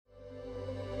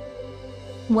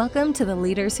Welcome to The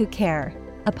Leaders Who Care,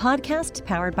 a podcast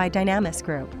powered by Dynamis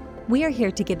Group. We are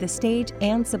here to give the stage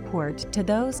and support to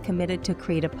those committed to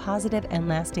create a positive and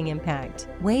lasting impact,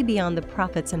 way beyond the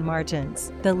profits and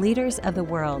margins, the leaders of the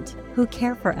world who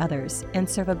care for others and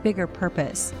serve a bigger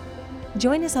purpose.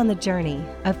 Join us on the journey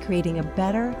of creating a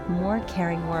better, more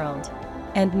caring world.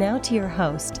 And now to your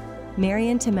host,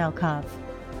 Marian Temelkov.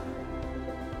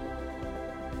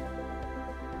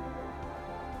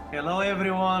 Hello,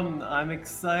 everyone. I'm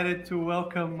excited to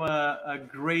welcome a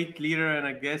great leader and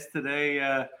a guest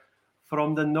today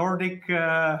from the Nordic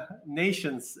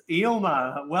nations.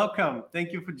 Ilma, welcome.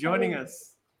 Thank you for joining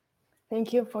us.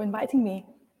 Thank you for inviting me.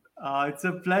 It's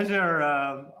a pleasure.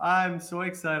 I'm so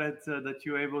excited that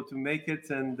you're able to make it.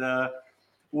 And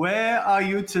where are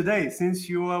you today? Since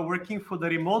you are working for the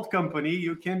remote company,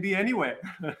 you can be anywhere.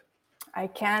 I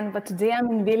can, but today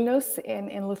I'm in Vilnius,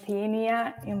 in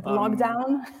Lithuania, in the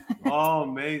lockdown. Oh,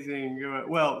 amazing.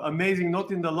 Well, amazing,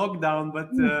 not in the lockdown, but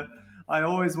I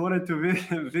always wanted to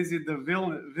visit the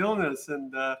Vilnius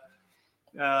and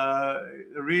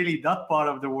really that part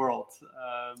of the world.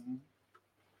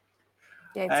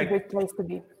 Yeah, it's a great place to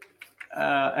be.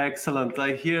 Excellent.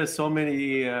 I hear so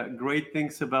many great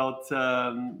things about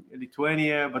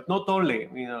Lithuania, but not only,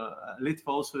 Litva,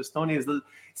 also Estonia.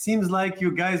 Seems like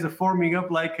you guys are forming up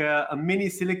like a mini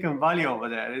Silicon Valley over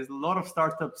there. There's a lot of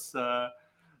startups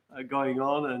going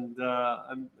on, and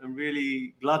I'm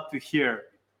really glad to hear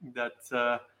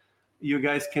that you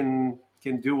guys can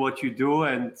do what you do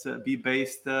and be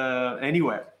based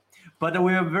anywhere. But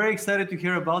we are very excited to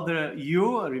hear about a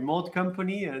remote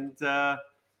company, and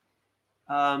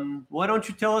why don't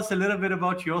you tell us a little bit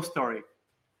about your story?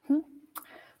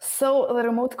 So the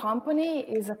remote company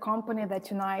is a company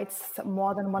that unites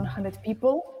more than 100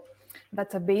 people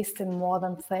that are based in more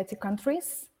than 30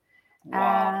 countries.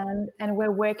 Wow. And we're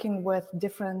working with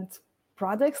different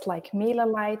products like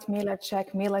MailerLite,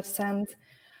 MailerCheck, MailerSend.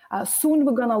 Soon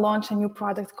we're going to launch a new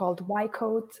product called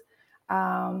Ycode.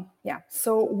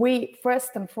 So we,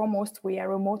 first and foremost, we are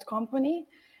a remote company.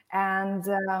 And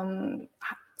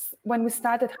when we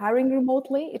started hiring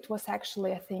remotely, it was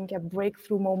actually, I think, a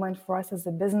breakthrough moment for us as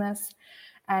a business,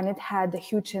 and it had a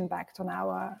huge impact on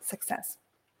our success.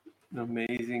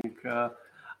 Amazing.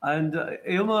 And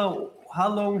Ilma, how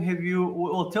long have you,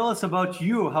 well, tell us about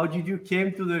you. How did you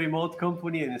came to the remote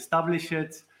company and establish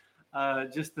it?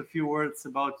 Just a few words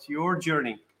about your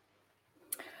journey.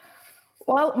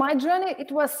 Well, my journey,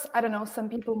 it was, I don't know, some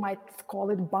people might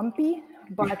call it bumpy,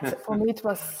 but for me it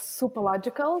was super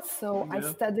logical. So yeah. I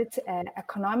studied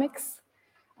economics.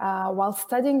 While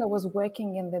studying, I was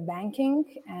working in the banking,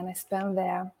 and I spent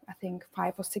there, I think,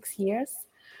 5 or 6 years.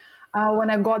 When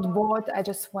I got bored, I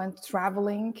just went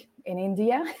traveling in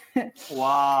India.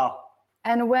 Wow.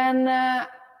 And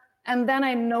then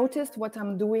I noticed what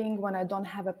I'm doing when I don't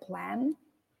have a plan.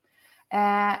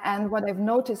 And what I've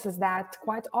noticed is that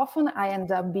quite often I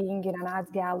end up being in an art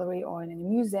gallery or in a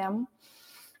museum.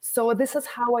 So this is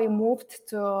how I moved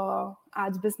to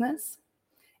art business.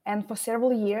 And for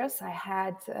several years, I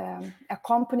had a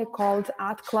company called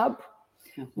Art Club,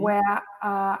 where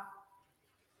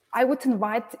I would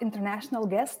invite international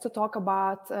guests to talk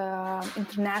about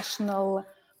international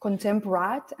contemporary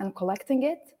art and collecting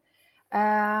it.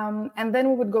 And then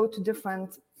we would go to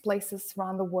different places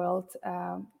around the world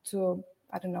to,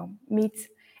 meet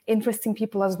interesting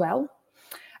people as well.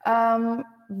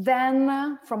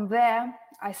 Then from there,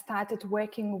 I started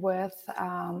working with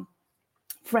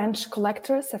French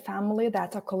collectors, a family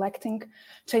that are collecting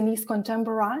Chinese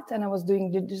contemporary art, and I was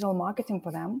doing digital marketing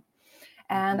for them.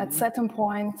 And at a certain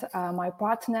point, my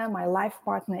life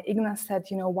partner, Igna, said,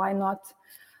 why not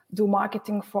do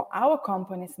marketing for our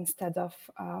companies instead of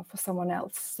for someone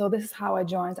else? So this is how I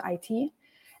joined IT.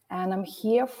 And I'm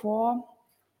here for,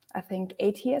 I think,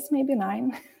 8 years, maybe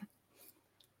 9.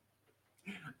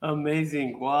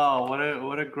 Amazing. Wow.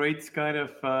 What a great kind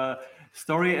of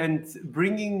story, and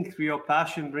bringing through your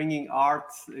passion, bringing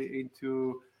art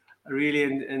into really,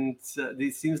 and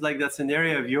it seems like that's an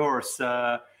area of yours.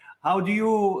 How do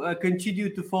you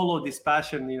continue to follow this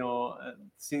passion,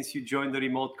 since you joined the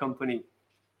remote company?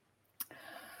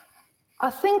 I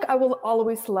think I will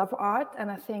always love art, and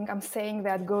I think I'm saying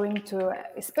that going to,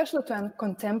 especially to a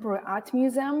contemporary art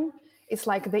museum, is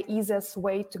like the easiest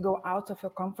way to go out of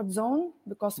your comfort zone,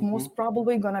 because most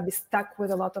probably gonna be stuck with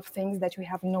a lot of things that you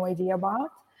have no idea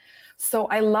about. So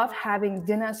I love having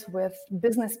dinners with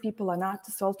business people and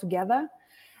artists all together,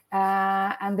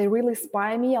 and they really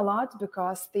inspire me a lot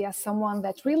because they are someone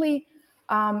that really,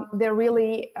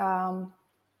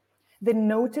 They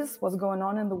notice what's going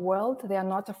on in the world. They are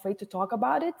not afraid to talk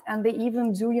about it. And they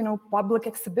even do, public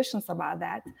exhibitions about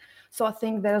that. So I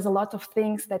think there's a lot of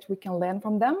things that we can learn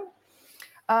from them.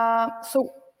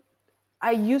 So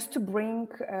I used to bring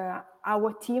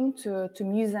our team to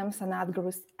museums and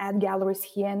art galleries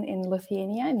here in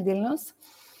Lithuania, in Vilnius.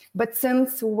 But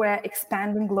since we're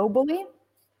expanding globally,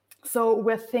 so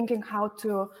we're thinking how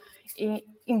to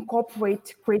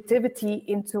incorporate creativity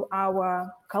into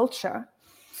our culture.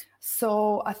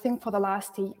 So I think for the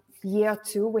last year or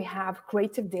two, we have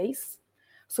creative days.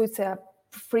 So it's a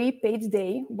free paid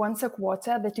day once a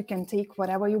quarter that you can take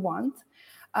whatever you want.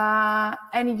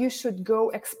 And you should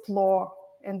go explore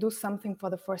and do something for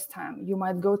the first time. You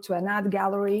might go to an art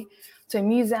gallery, to a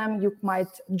museum, you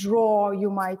might draw, you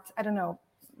might, I don't know,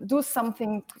 do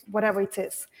something, whatever it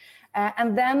is.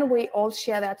 And then we all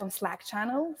share that on Slack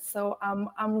channel. So I'm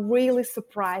really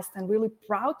surprised and really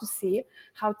proud to see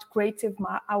how creative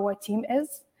our team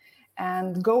is.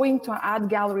 And going to art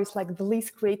galleries like the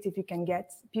least creative you can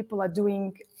get. People are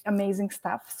doing amazing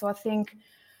stuff. So I think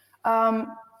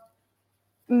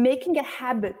making a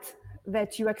habit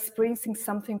that you're experiencing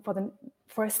something for the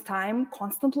first time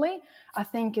constantly, I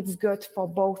think it's good for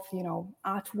both,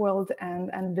 art world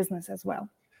and business as well.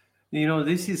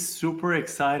 This is super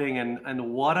exciting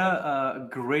and what a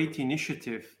great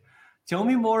initiative. Tell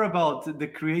me more about the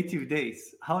creative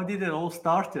days. How did it all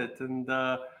started? And,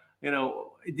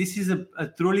 this is a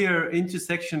truly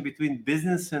intersection between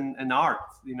business and art,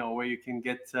 where you can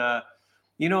get,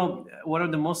 one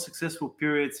of the most successful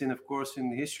periods in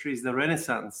history is the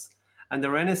Renaissance. And the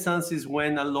Renaissance is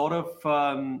when a lot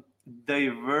of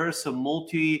diverse,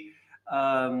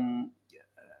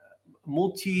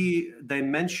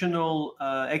 multi-dimensional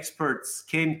experts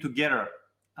came together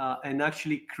and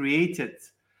actually created.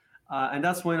 And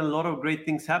that's when a lot of great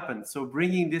things happened. So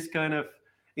bringing this kind of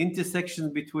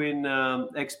intersections between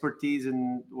expertise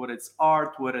and whether it's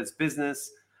art, whether it's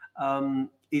business,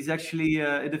 is actually,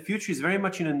 the future is very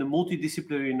much in the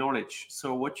multidisciplinary knowledge.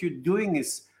 So what you're doing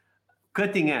is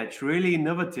cutting edge, really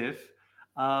innovative.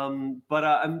 But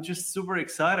I'm just super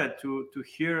excited to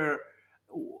hear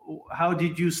how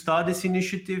did you start this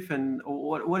initiative, and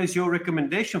what is your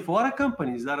recommendation for other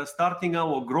companies that are starting out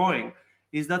or growing?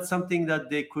 Is that something that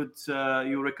they could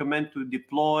you recommend to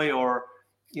deploy, or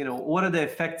what are the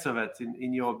effects of it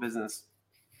in your business?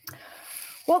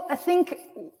 Well, I think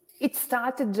it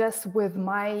started just with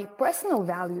my personal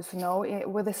values,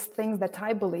 with the things that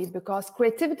I believe, because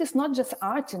creativity is not just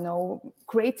art,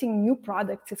 creating new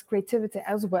products is creativity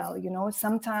as well.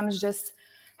 Sometimes just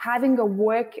having a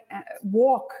walk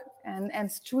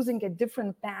and choosing a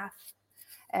different path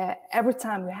every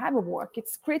time you have a walk,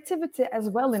 it's creativity as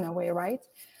well in a way, right?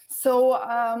 So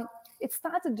it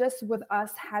started just with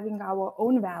us having our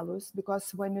own values,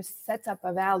 because when you set up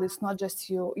a value, it's not just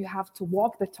you have to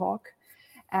walk the talk.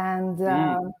 And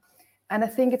I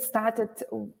think it started,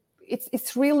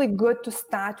 it's really good to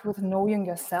start with knowing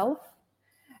yourself.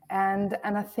 And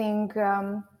I think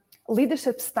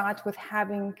leadership starts with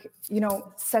having,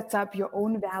 set up your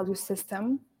own value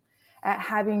system,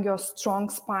 having your strong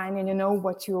spine, and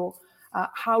what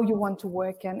how you want to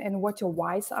work and what your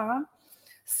whys are.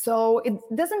 So it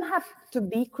doesn't have to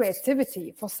be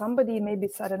creativity. For somebody, maybe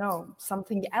it's, I don't know,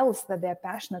 something else that they're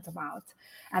passionate about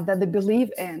and that they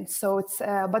believe in. So it's,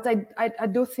 but I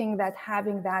do think that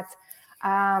having that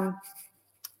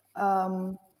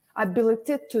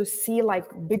ability to see like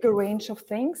bigger range of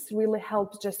things really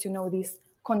helps just, these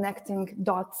connecting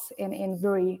dots in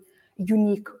very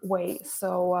unique way.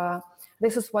 So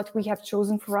this is what we have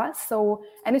chosen for us. So,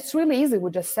 and it's really easy.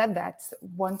 We just said that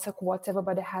once a quarter,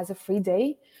 everybody has a free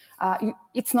day.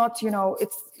 It's not,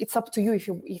 it's up to you if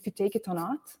you take it or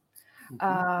not.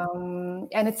 Mm-hmm.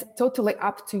 And it's totally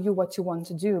up to you what you want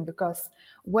to do, because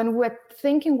when we're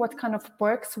thinking what kind of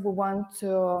perks we want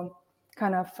to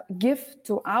kind of give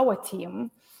to our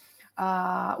team,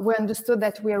 we understood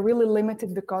that we are really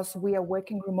limited because we are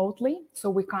working remotely, so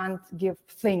we can't give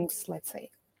things, let's say.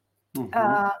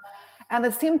 Mm-hmm. At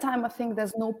the same time, I think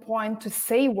there's no point to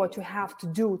say what you have to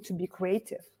do to be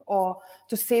creative, or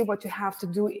to say what you have to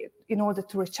do in order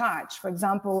to recharge. For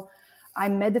example, I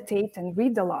meditate and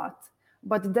read a lot,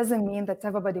 but it doesn't mean that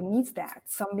everybody needs that.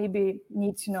 Some maybe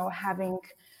needs, having,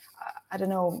 I don't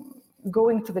know,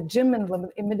 going to the gym in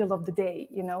the middle of the day,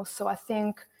 So I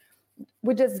think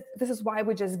this is why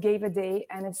we just gave a day,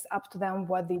 and it's up to them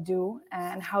what they do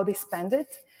and how they spend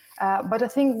it. But I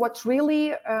think what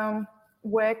really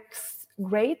works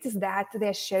great is that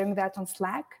they're sharing that on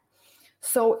Slack.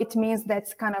 So it means that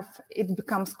it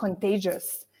becomes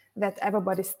contagious, that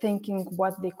everybody's thinking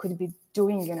what they could be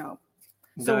doing,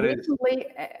 So recently,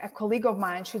 a colleague of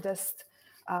mine, she just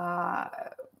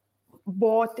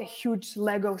bought a huge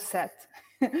Lego set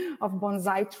of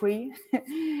bonsai tree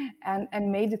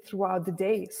and made it throughout the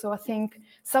day. So I think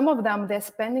some of them, they're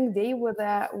spending day with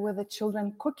the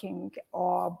children cooking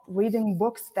or reading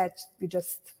books that you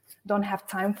just don't have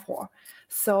time for.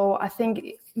 So I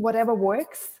think whatever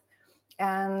works.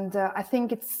 And I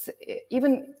think it's,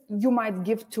 even you might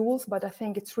give tools, but I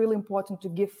think it's really important to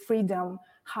give freedom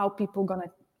how people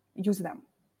gonna use them.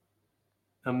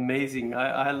 Amazing.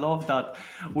 I love that.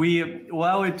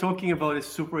 While we're talking about it,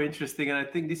 super interesting. And I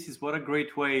think this is what a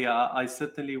great way. I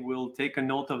certainly will take a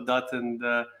note of that and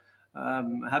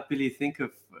happily think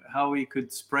of how we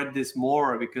could spread this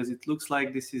more, because it looks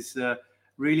like this is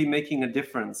really making a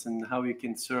difference and how we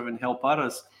can serve and help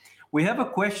others. We have a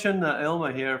question,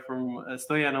 Ilma, here from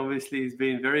Stoyan. Obviously, he's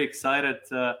been very excited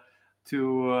to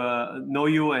know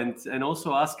you and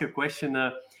also ask a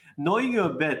question. Knowing you a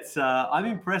bit, I'm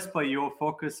impressed by your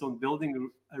focus on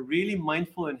building a really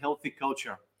mindful and healthy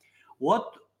culture.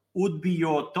 What would be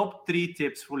your top 3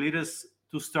 tips for leaders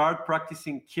to start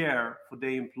practicing care for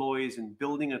their employees and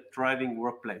building a thriving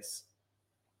workplace?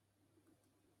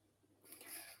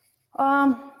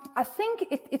 I think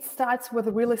it starts with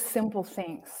really simple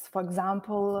things. For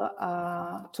example,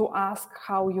 to ask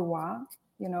how you are,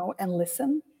 and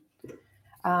listen.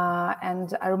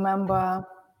 And I remember,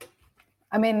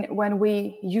 when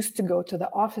we used to go to the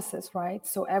offices, right?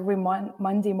 So every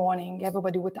Monday morning,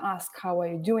 everybody would ask, how are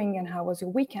you doing and how was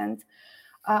your weekend?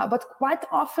 But quite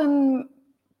often,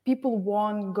 people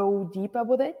won't go deeper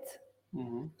with it.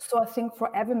 Mm-hmm. So I think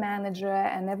for every manager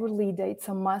and every leader, it's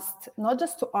a must, not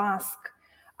just to ask,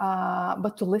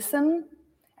 but to listen.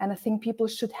 And I think people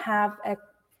should have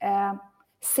a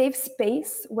safe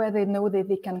space where they know that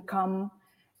they can come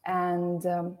and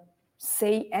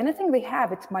say anything they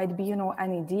have. It might be, an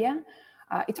idea.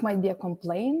 It might be a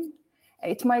complaint.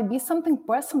 It might be something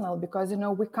personal because,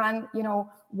 we can't,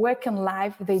 work and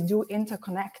life, they do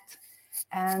interconnect.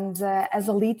 And as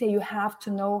a leader, you have to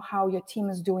know how your team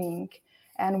is doing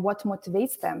and what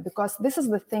motivates them, because this is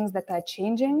the things that are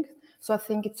changing. So I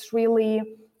think it's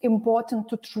really important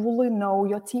to truly know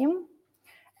your team.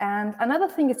 And another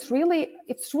thing, it's really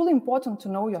important to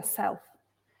know yourself.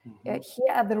 Mm-hmm.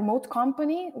 Here at the remote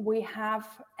company, we have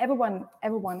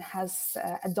everyone has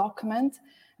a document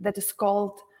that is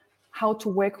called How to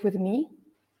Work with Me.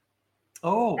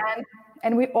 Oh.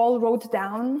 And we all wrote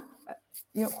down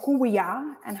who we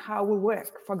are and how we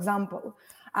work. For example,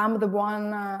 I'm the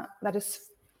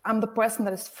person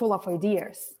that is full of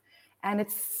ideas. And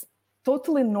it's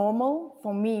totally normal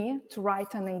for me to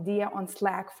write an idea on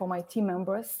Slack for my team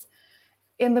members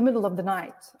in the middle of the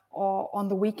night or on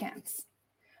the weekends.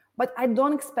 But I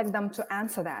don't expect them to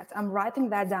answer that. I'm writing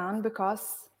that down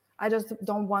because I just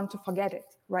don't want to forget it,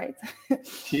 right?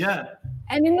 Yeah.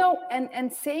 And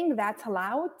and saying that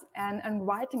aloud and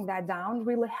writing that down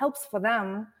really helps for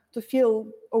them to feel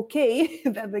okay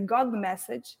that they got the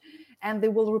message, and they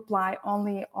will reply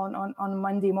only on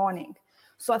Monday morning.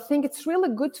 So I think it's really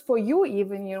good for you,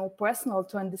 even personal,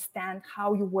 to understand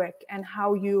how you work and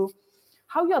how you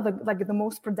are the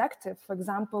most productive. For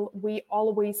example, we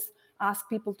always ask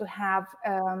people to have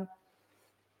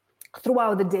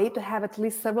throughout the day to have at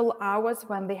least several hours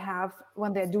when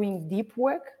they're doing deep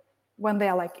work, when they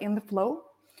are in the flow.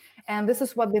 And this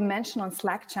is what they mention on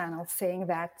Slack channel, saying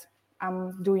that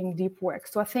I'm doing deep work.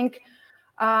 So I think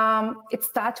it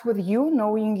starts with you,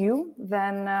 knowing you,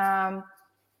 then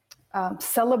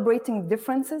celebrating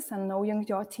differences and knowing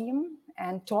your team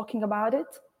and talking about it.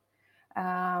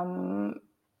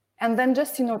 And then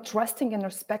just, trusting and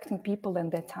respecting people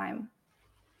and their time.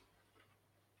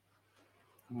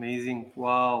 Amazing.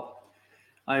 Wow.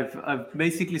 I've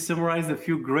basically summarized a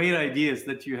few great ideas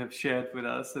that you have shared with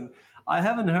us. And I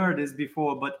haven't heard this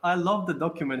before, but I love the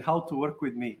document, How to Work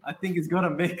with Me. I think it's going to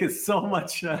make us so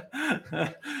much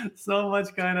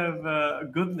kind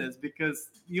of goodness, because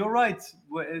you're right,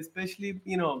 especially,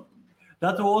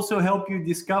 that will also help you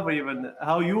discover even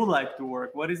how you like to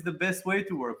work. What is the best way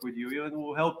to work with you? It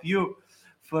will help you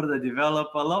further develop.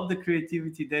 I love the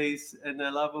creativity days, and I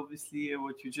love obviously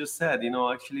what you just said,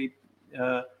 actually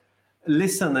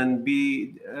listen and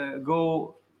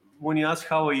go when you ask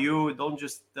how are you, don't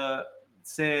just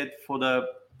say it for the,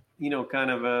 kind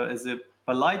of as a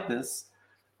politeness,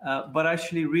 but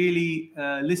actually really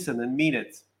listen and mean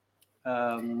it.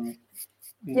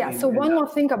 So one more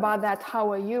thing about that,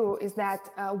 how are you, is that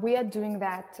we are doing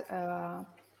that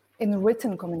in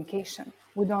written communication.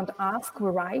 We don't ask, we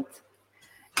write.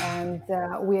 And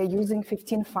we are using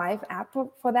 15.5 app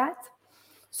for that.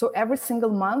 So every single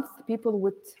month, people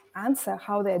would answer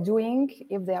how they're doing,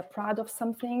 if they're proud of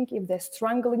something, if they're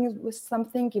struggling with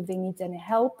something, if they need any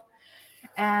help.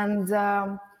 And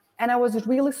I was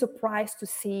really surprised to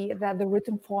see that the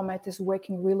written format is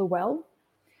working really well,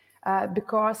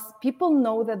 because people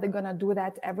know that they're going to do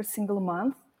that every single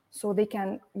month, so they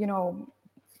can,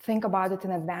 think about it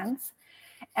in advance.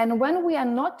 And when we are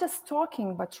not just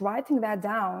talking, but writing that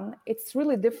down, it's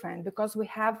really different because we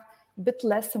have a bit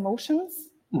less emotions.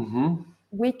 Mm-hmm.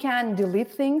 We can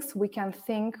delete things. We can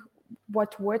think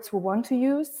what words we want to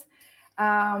use.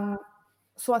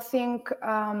 So I think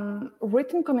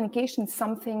written communication is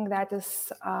something that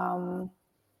is,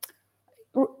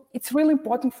 it's really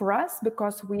important for us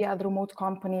because we are the remote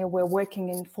company. We're working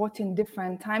in 14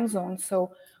 different time zones.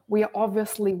 So we are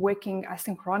obviously working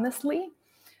asynchronously.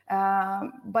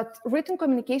 But written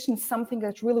communication is something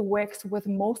that really works with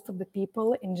most of the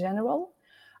people in general,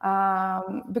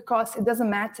 because it doesn't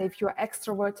matter if you're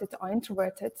extroverted or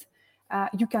introverted,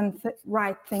 you can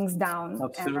write things down.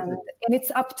 Absolutely. And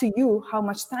it's up to you how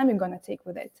much time you're going to take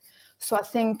with it. So I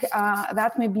think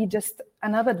that may be just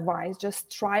another advice, just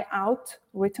try out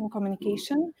written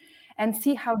communication and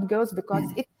see how it goes, because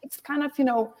it's kind of,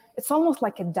 it's almost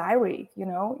like a diary,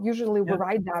 usually we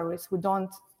write diaries, we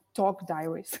don't talk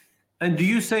diaries. And do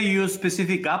you say you use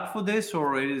specific app for this,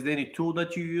 or is there any tool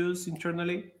that you use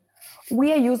internally?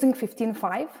 We are using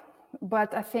 15.5,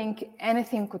 but I think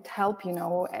anything could help,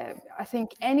 I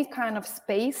think any kind of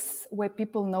space where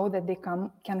people know that they can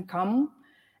come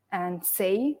and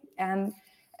say, and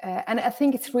I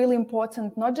think it's really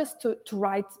important not just to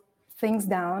write things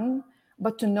down,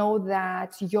 but to know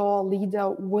that your leader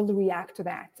will react to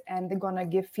that and they're going to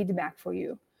give feedback for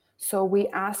you. So we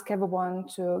ask everyone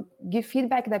to give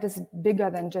feedback that is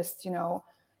bigger than just, you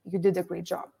did a great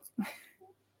job.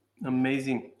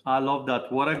 Amazing. I love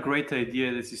that. What a great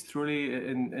idea. This is truly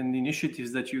an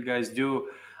initiatives that you guys do.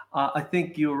 I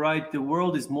think you're right. The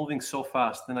world is moving so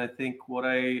fast. And I think what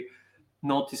I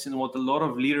notice and what a lot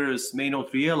of leaders may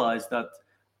not realize, that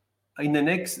in the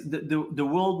next, the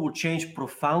world will change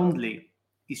profoundly.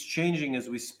 It's changing as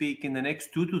we speak in the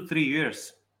next 2 to 3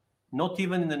 years, not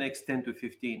even in the next 10 to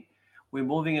 15. We're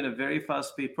moving at a very fast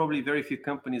speed. Probably very few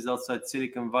companies outside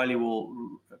Silicon Valley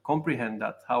will comprehend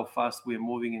that, how fast we're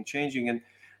moving and changing. And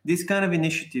these kind of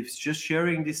initiatives, just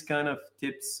sharing these kind of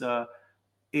tips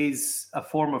is a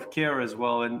form of care as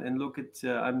well. And look at,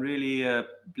 I'm really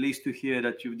pleased to hear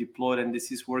that you've deployed and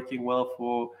this is working well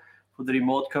for the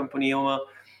remote company, Ilma.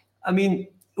 I mean,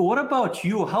 what about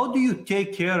you? How do you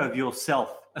take care of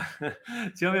yourself?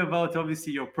 Tell me about,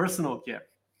 obviously, your personal care.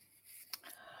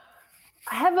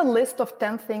 I have a list of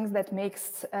 10 things that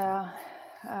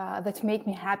that make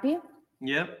me happy.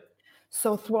 Yeah.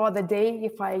 So throughout the day,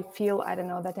 if I feel, I don't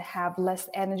know, that I have less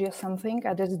energy or something,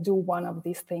 I just do one of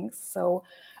these things. So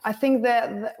I think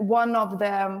that one of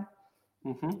the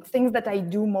things that I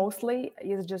do mostly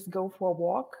is just go for a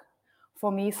walk.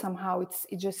 For me, somehow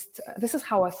this is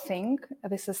how I think.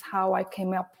 This is how I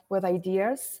came up with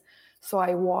ideas. So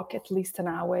I walk at least an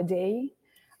hour a day.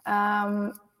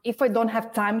 If I don't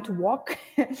have time to walk,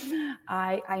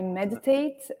 I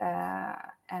meditate, I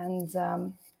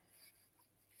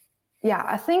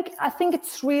think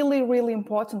it's really, really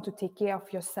important to take care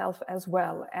of yourself as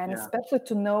well, and especially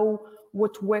to know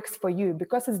what works for you,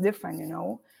 because it's different.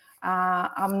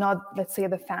 I'm not, let's say,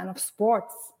 the fan of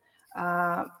sports.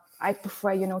 I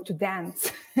prefer, to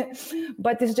dance,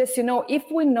 but it's just, if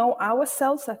we know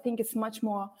ourselves, I think it's much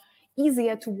more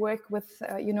easier to work with,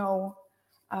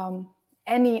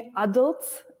 any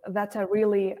adults that are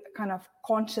really kind of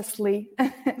consciously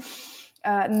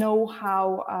know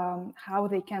how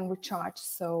they can recharge.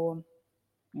 So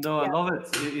no, I love it.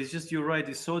 It's just, you're right.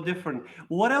 It's so different.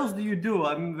 What else do you do?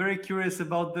 I'm very curious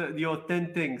about your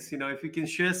 10 things. If you can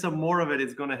share some more of it,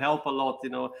 it's going to help a lot.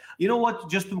 You know what?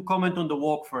 Just to comment on the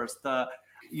walk first.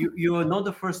 You are not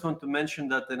the first one to mention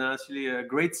that, and actually a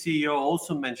great CEO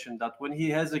also mentioned that when he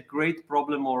has a great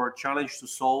problem or a challenge to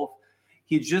solve,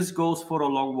 he just goes for a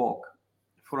long walk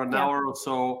for an hour or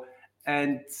so.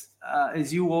 And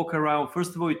as you walk around,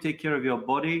 first of all, you take care of your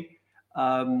body.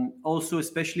 Also,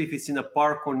 especially if it's in a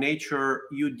park or nature,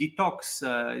 you detox.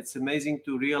 It's amazing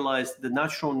to realize the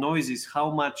natural noises,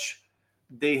 how much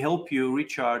they help you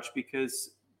recharge, because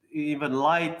even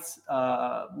light,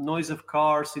 noise of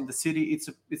cars in the city,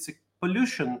 it's a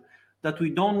pollution that we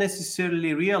don't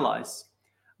necessarily realize.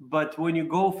 But when you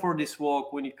go for this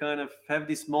walk, when you kind of have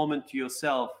this moment to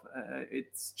yourself, it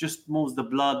just moves the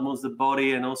blood, moves the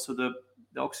body, and also the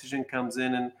oxygen comes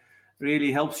in and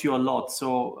really helps you a lot.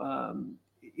 So,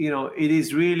 it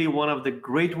is really one of the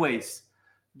great ways,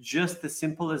 just as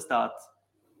simple as that,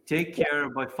 take care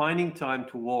by finding time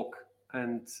to walk.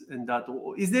 And that,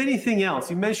 is there anything else?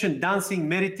 You mentioned dancing,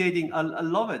 meditating. I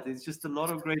love it. It's just a lot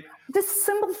of great. Just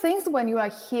simple things when you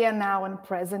are here now and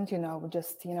present,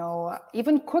 just,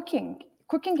 even cooking.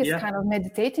 Cooking is kind of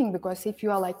meditating, because if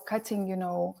you are like cutting,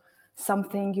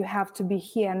 something, you have to be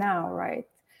here now, right?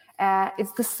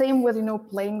 It's the same with,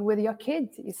 playing with your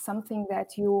kids. It's something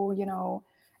that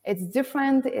it's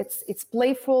different. It's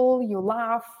playful. You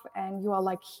laugh and you are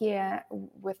like here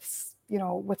with,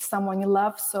 with someone you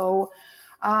love. So,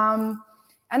 and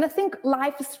I think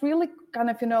life is really kind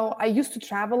of, I used to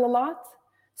travel a lot.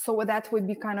 So that would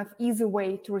be kind of easy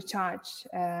way to recharge.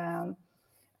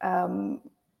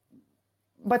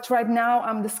 But right now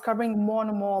I'm discovering more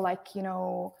and more like,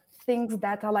 things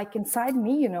that are like inside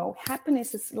me,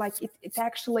 happiness is like, it's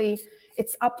actually,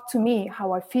 it's up to me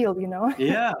how I feel,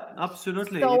 Yeah,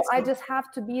 absolutely. So I just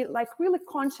have to be like really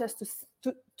conscious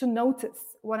to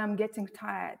notice when I'm getting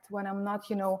tired, when I'm not,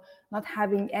 not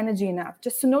having energy enough,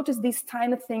 just to notice these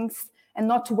tiny things and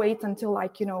not to wait until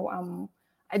like, I'm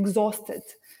exhausted.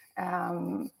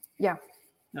 Yeah.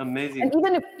 Amazing.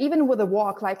 And even with a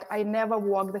walk, like I never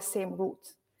walk the same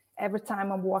route. Every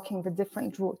time I'm walking the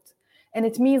different route. And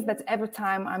it means that every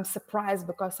time I'm surprised,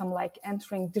 because I'm like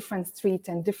entering different street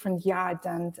and different yard.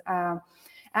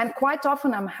 And quite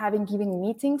often I'm giving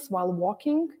meetings while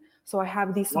walking. So I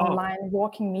have these online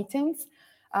walking meetings.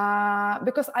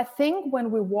 Because I think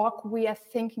when we walk, we are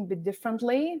thinking a bit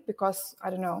differently, because I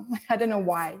don't know. I don't know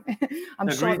why.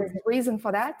 I'm sure there's a reason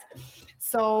for that.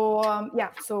 So,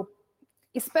 so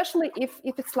especially if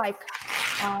it's like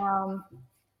a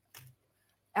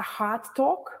hard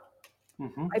talk,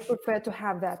 I prefer to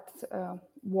have that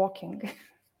walking.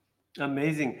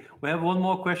 Amazing. We have one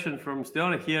more question from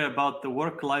Stella here about the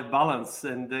work-life balance.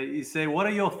 And you say, what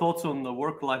are your thoughts on the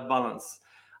work-life balance?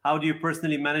 How do you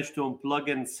personally manage to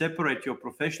unplug and separate your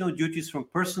professional duties from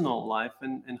personal life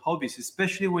and hobbies,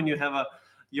 especially when you have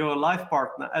your life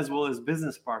partner as well as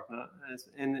business partner,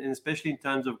 and especially in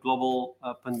times of global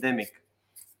pandemic?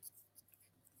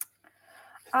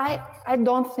 I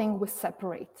don't think we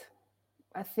separate.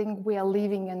 I think we are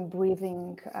living and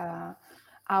breathing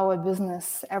our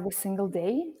business every single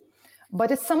day,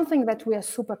 but it's something that we are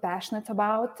super passionate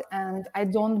about, and I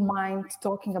don't mind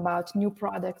talking about new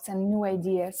products and new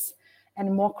ideas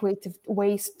and more creative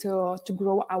ways to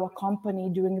grow our company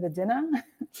during the dinner.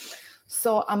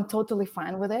 So I'm totally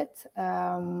fine with it.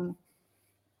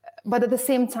 But at the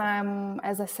same time,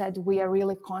 as I said, we are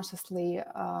really consciously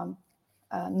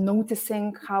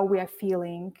noticing how we are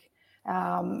feeling.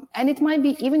 And it might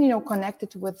be even,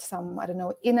 connected with some, I don't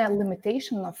know, inner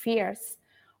limitation or fears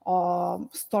or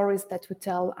stories that we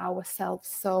tell ourselves.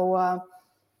 So,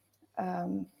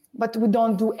 but we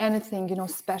don't do anything,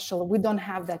 special. We don't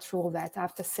have that rule that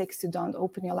after 6, you don't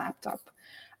open your laptop.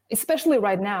 Especially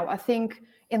right now, I think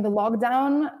in the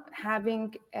lockdown,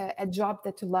 having a job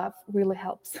that you love really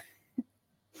helps.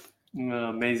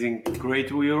 Amazing.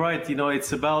 Great. Well, you're right.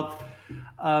 It's about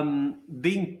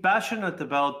being passionate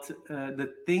about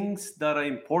the things that are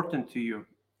important to you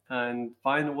and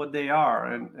find what they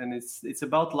are. And it's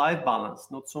about life balance,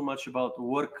 not so much about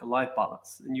work-life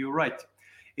balance. And you're right.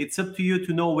 It's up to you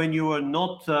to know when you are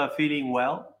not feeling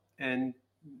well, and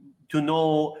to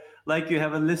know, like you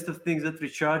have a list of things that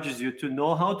recharges you, to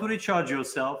know how to recharge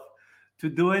yourself, to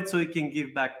do it so you can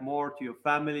give back more to your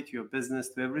family, to your business,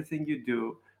 to everything you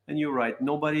do. And you're right.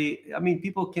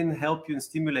 People can help you and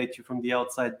stimulate you from the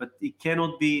outside, but it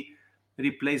cannot be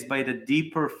replaced by the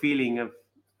deeper feeling of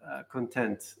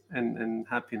content and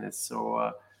happiness.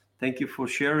 So thank you for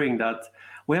sharing that.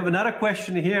 We have another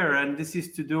question here, and this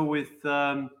is to do with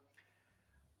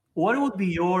what would be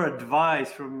your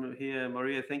advice from here,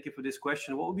 Maria? Thank you for this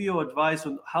question. What would be your advice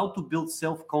on how to build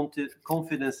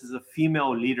self-confidence as a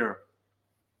female leader?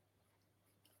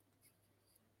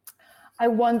 I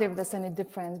wonder if there's any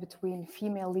difference between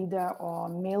female leader or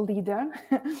male leader.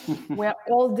 We're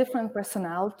all different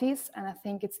personalities, and I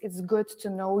think it's good to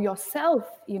know yourself,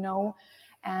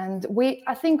 And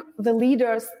I think the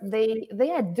leaders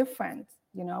they are different,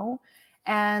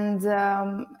 and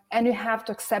you have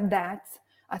to accept that.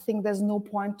 I think there's no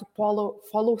point to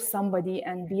follow somebody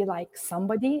and be like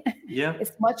somebody. Yeah,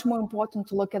 it's much more important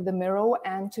to look at the mirror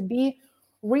and to be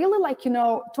really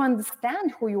to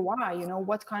understand who you are,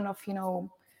 what kind of,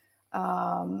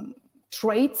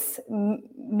 traits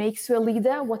makes you a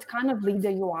leader, what kind of leader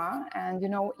you are. And,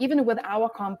 even with our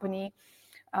company,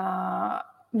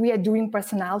 we are doing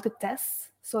personality tests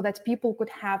so that people could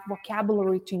have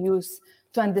vocabulary to use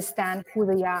to understand who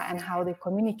they are and how they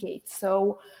communicate.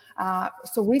 So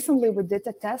recently we did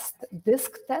a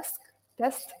DISC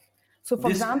test. So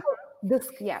for example,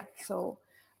 DISC, yeah. So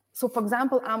So for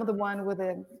example, I'm the one with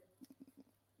a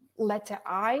letter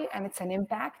I, and it's an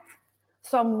impact.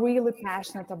 So I'm really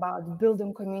passionate about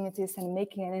building communities and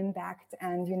making an impact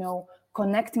and,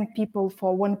 connecting people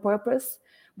for one purpose.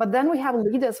 But then we have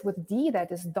leaders with D that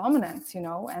is dominant,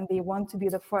 and they want to be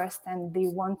the first and they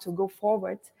want to go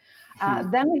forward.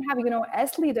 Then we have,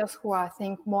 S leaders who are, I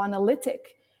think, more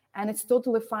analytic, and it's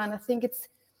totally fine. I think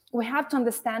we have to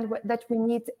understand that we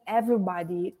need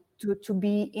everybody to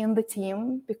be in the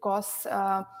team, because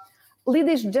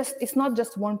leadership it's not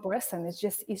just one person,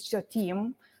 it's your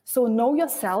team. So know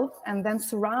yourself and then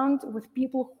surround with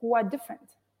people who are different.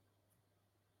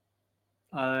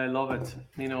 I love it.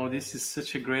 This is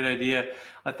such a great idea.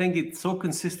 I think it's so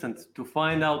consistent to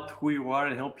find out who you are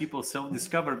and help people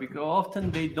self-discover, because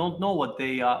often they don't know what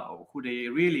they are, who they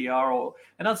really are,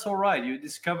 and that's all right. You're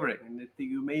discovering, and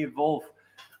you may evolve.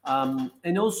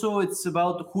 And also it's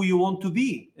about who you want to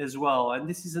be as well. And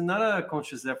this is another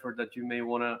conscious effort that you may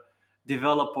want to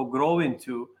develop or grow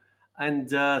into. And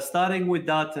starting with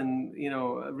that, and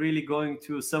really going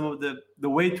to some of the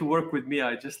way to work with me,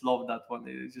 I just love that one.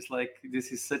 It's just like,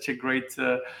 this is such a great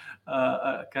kind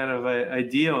of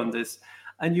idea on this.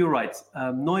 And you're right,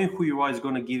 knowing who you are is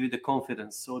going to give you the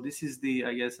confidence. So this is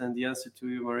I guess, and the answer to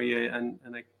you, Maria, and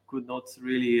I could not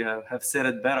really have said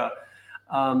it better.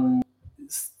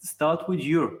 Start with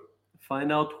you,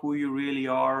 find out who you really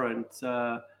are, and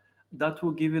that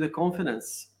will give you the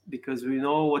confidence. Because we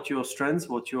know what your strengths,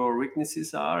 what your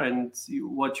weaknesses are, and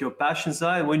what your passions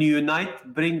are. And when you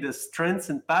unite, bring the strengths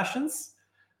and passions,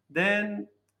 then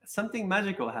something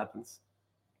magical happens.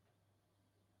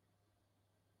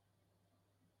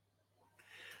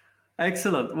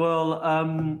 Excellent. Well,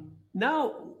 now,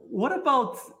 what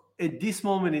about at this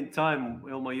moment in time,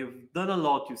 Ilma? You've done a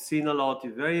lot, you've seen a lot,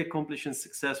 you're very accomplished and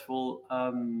successful.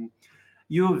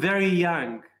 You're very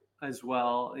young as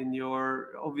well. In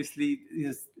your, obviously,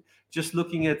 just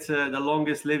looking at the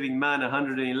longest living man,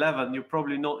 111, you're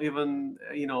probably not even,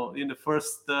 in the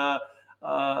first third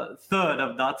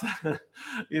of that,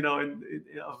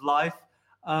 of life.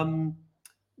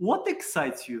 What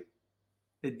excites you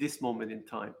at this moment in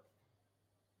time?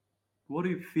 What do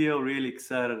you feel really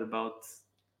excited about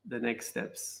the next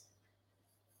steps?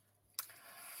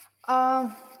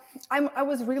 I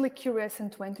was really curious in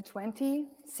 2020,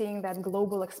 seeing that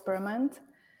global experiment,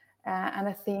 and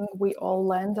I think we all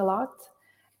learned a lot.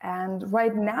 And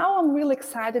right now, I'm really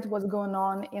excited what's going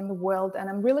on in the world, and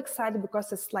I'm really excited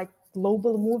because it's like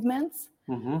global movements.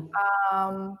 Mm-hmm.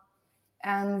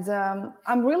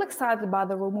 I'm really excited about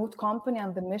the remote company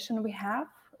and the mission we have.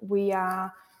 We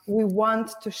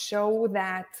want to show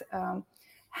that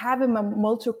having a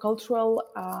multicultural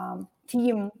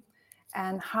team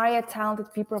and hire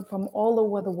talented people from all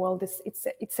over the world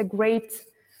it's a great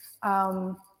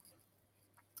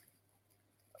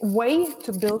way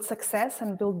to build success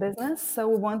and build business. So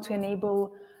we want to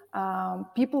enable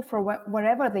people from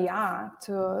wherever they are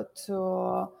to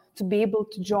be able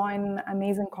to join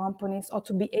amazing companies, or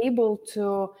to be able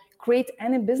to create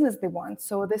any business they want.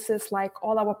 So this is like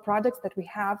all our products that we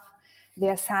have,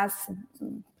 they're SaaS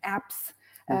apps,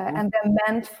 and they're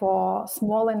meant for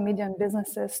small and medium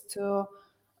businesses to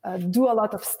do a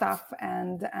lot of stuff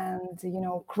and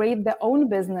create their own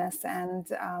business and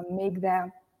make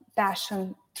their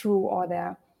passion true, or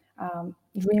their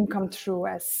dream come true.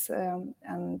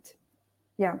 And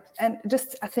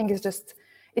just I think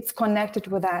it's connected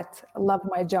with that love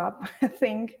my job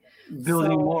thing.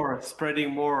 Building more,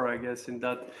 spreading more, I guess, in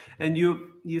that. And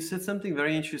you said something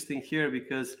very interesting here,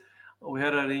 because we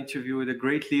had an interview with a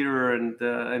great leader, and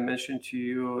I mentioned to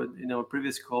you in our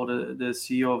previous call the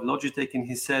CEO of Logitech, and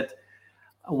he said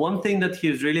one thing that he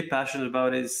is really passionate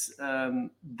about is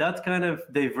that kind of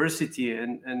diversity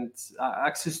and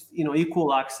access,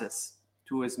 equal access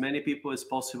to as many people as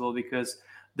possible, because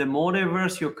the more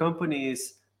diverse your company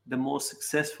is, the more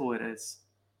successful it is.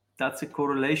 That's a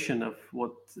correlation of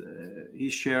what he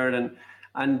shared,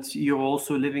 and you're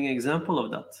also a living example of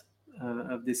that,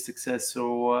 of this success.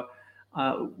 So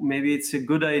maybe it's a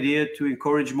good idea to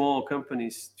encourage more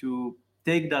companies to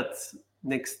take that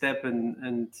next step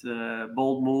and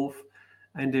bold move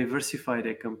and diversify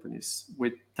their companies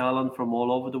with talent from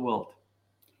all over the world.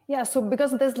 Yeah, so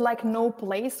because there's like no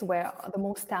place where the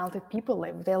most talented people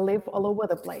live. They live all over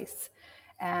the place.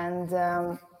 And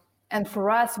for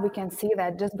us, we can see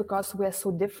that just because we're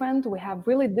so different, we have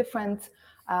really different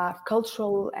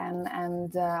cultural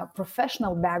and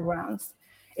professional backgrounds.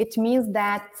 It means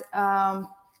that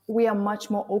we are much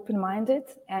more open-minded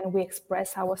and we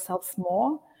express ourselves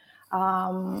more,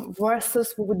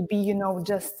 versus we would be,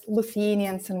 just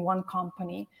Lithuanians in one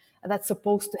company. that's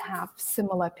supposed to have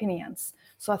similar opinions.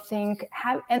 So I think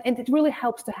and it really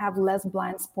helps to have less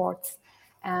blind spots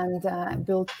and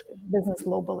build business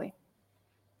globally.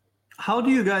 How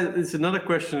do you guys, it's another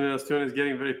question, Stone is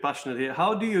getting very passionate here.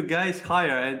 How do you guys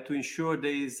hire and to ensure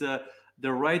there is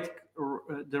the right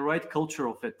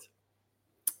cultural fit?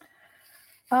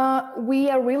 We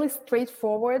are really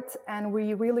straightforward, and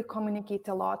we really communicate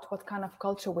a lot what kind of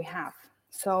culture we have.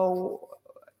 So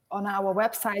on our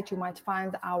website, you might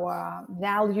find our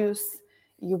values.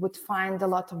 You would find a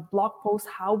lot of blog posts,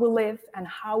 how we live and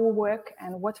how we work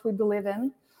and what we believe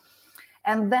in.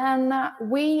 And then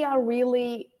we are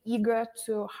really eager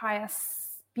to hire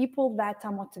people that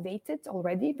are motivated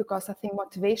already, because I think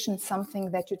motivation is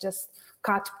something that you just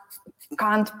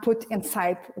can't put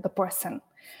inside the person.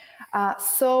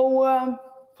 So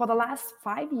for the last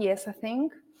 5 years, I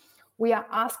think, we are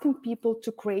asking people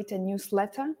to create a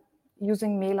newsletter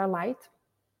using MailerLite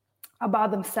about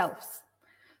themselves.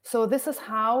 So this is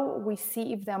how we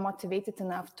see if they're motivated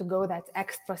enough to go that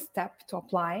extra step to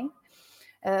apply.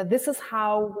 This is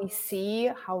how we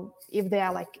see if they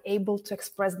are able to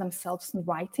express themselves in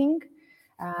writing.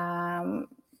 And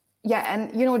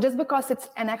just because it's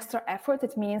an extra effort,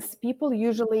 it means people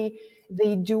usually,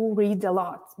 they do read a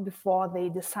lot before they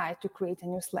decide to create a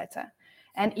newsletter.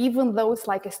 And even though it's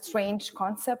a strange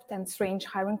concept and strange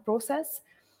hiring process,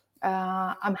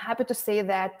 I'm happy to say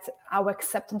that our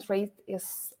acceptance rate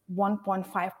is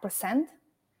 1.5%.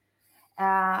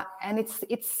 And it's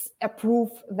a proof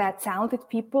that talented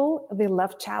people, they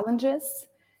love challenges,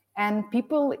 and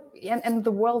people, and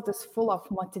the world is full of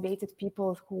motivated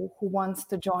people who wants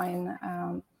to join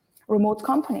remote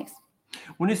companies.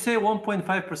 When you say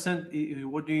 1.5%,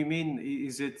 what do you mean?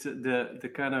 Is it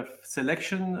the kind of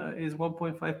selection is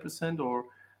 1.5%, or?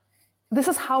 This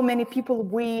is how many people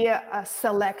we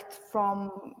select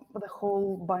from the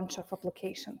whole bunch of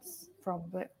applications from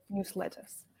the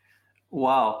newsletters.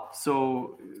 Wow.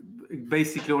 So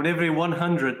basically on every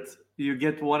 100, you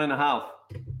get 1.5.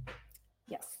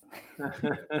 Yes.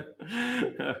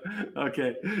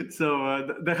 Okay. So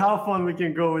the half one, we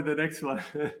can go with the next one.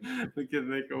 We can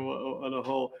make on a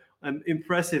whole. And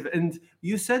impressive. And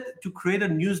you said to create a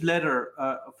newsletter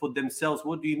for themselves.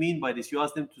 What do you mean by this? You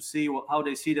ask them to see how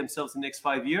they see themselves in the next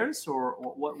 5 years, or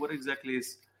what exactly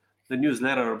is the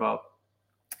newsletter about?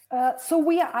 So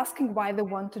we are asking why they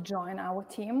want to join our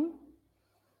team.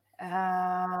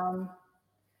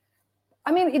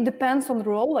 It depends on the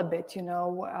role a bit,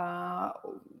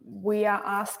 we are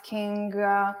asking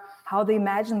how they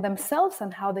imagine themselves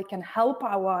and how they can help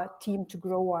our team to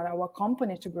grow or our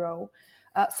company to grow.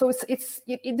 So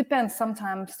it depends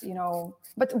sometimes,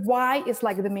 but why is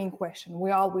the main question.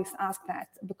 We always ask that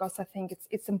because I think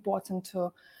it's important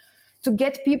to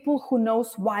get people who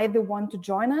knows why they want to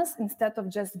join us instead of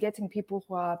just getting people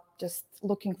who are just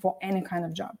looking for any kind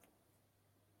of job.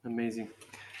 Amazing.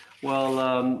 Well,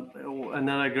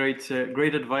 another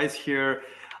great advice here.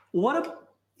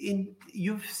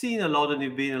 You've seen a lot, and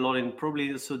you've been a lot, and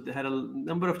probably also had a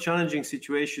number of challenging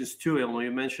situations too. Ilma, you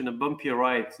mentioned a bumpy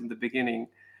ride in the beginning.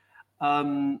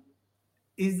 Was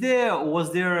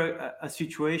there a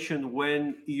situation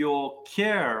when your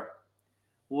care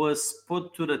was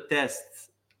put to the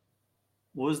test?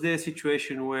 Was there a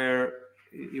situation where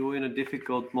you were in a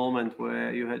difficult moment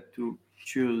where you had to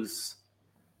choose?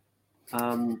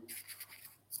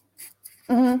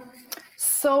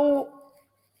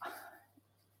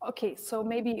 So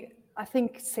maybe I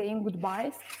think saying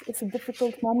goodbyes is a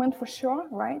difficult moment for sure,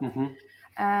 right? Mm-hmm.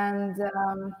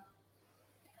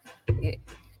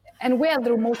 And we are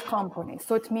the remote company,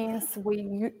 so it means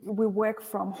we work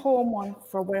from home or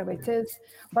for wherever it is.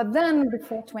 But then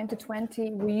before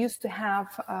 2020, we used to have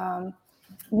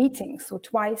meetings. So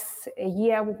twice a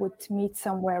year we would meet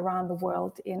somewhere around the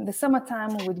world. In the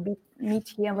summertime, we would meet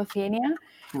here in Lithuania.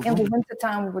 Mm-hmm. In the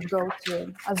wintertime, we would go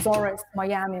to Azores,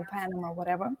 Miami, Panama,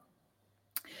 whatever.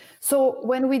 So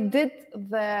when we did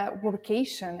the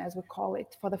vacation, as we call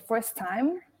it, for the first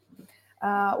time,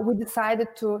 we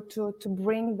decided to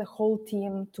bring the whole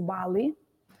team to Bali.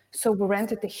 So we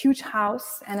rented a huge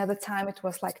house, and at the time it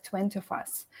was 20 of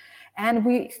us. And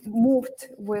we moved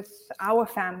with our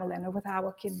family and with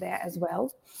our kid there as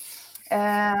well.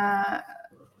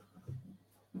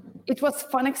 It was a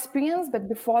fun experience, but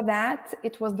before that,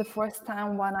 it was the first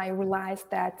time when I realized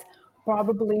that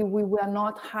probably we were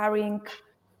not hiring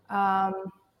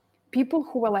people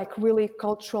who were really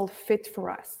cultural fit for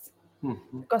us.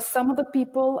 Mm-hmm. Because some of the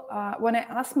people, when I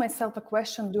ask myself a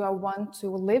question, do I want to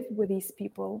live with these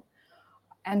people?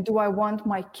 And do I want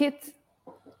my kid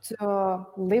to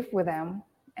live with them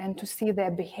and to see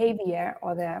their behavior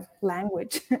or their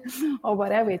language or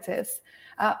whatever it is.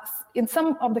 In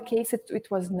some of the cases, it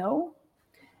was no.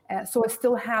 So I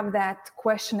still have that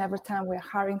question every time we're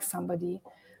hiring somebody.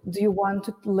 Do you want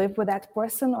to live with that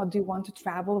person or do you want to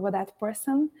travel with that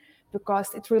person? Because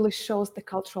it really shows the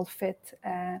cultural fit.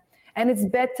 And it's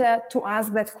better to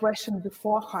ask that question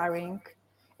before hiring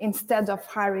instead of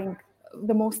hiring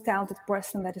the most talented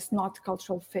person that is not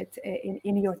cultural fit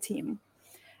in your team.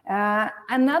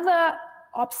 Another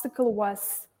obstacle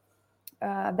was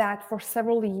that for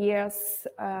several years,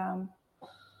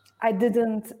 I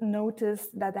didn't notice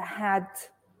that I had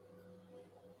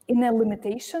inner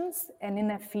limitations and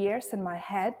inner fears in my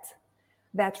head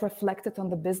that reflected on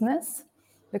the business,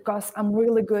 because I'm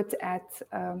really good at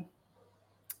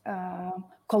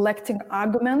collecting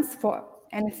arguments for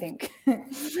anything.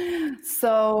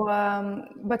 So,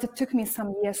 but it took me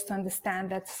some years to understand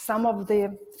that some of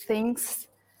the things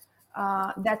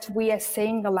that we are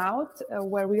saying aloud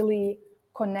were really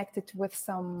connected with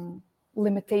some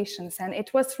limitations, and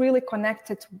it was really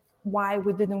connected why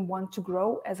we didn't want to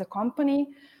grow as a company.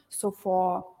 So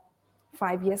for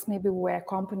 5 years, maybe we were a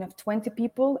company of 20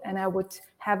 people, and I would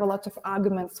have a lot of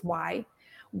arguments why.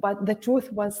 But the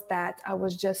truth was that I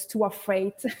was just too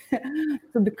afraid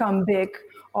to become big,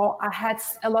 or I had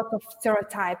a lot of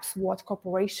stereotypes what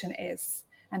corporation is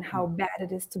and how bad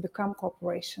it is to become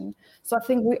corporation. So I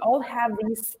think we all have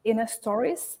these inner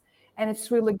stories, and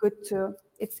it's really good to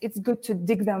it's good to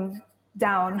dig them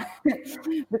down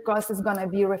because it's going to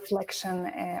be a reflection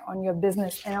on your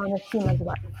business and on your team as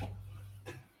well.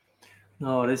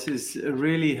 No, this is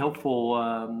really helpful.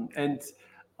 And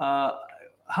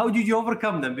how did you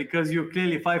overcome them? Because you're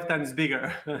clearly 5 times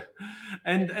bigger.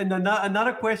 and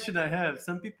another question I have,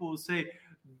 some people will say,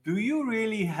 do you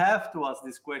really have to ask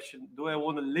this question? Do I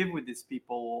want to live with these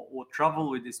people or travel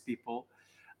with these people?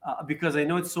 Because I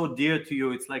know it's so dear to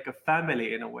you. It's like a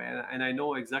family in a way. And I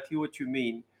know exactly what you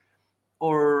mean.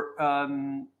 Or,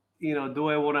 do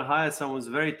I want to hire someone who's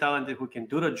very talented who can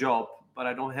do the job, but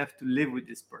I don't have to live with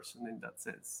this person in that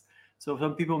sense? So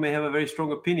some people may have a very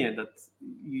strong opinion that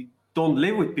you don't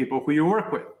live with people who you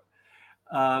work with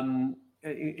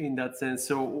in that sense.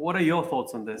 So what are your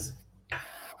thoughts on this?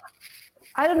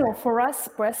 I don't know. For us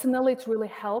personally, it really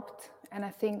helped. And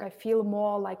I think I feel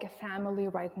more like a family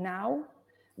right now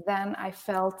than I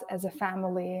felt as a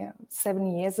family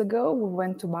 7 years ago. We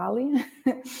went to Bali.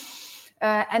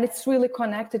 And it's really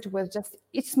connected with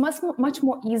it's much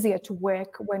more easier to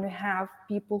work when you have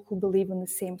people who believe in the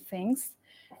same things.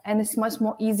 And it's much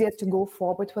more easier to go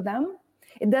forward with them.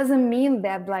 It doesn't mean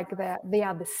that they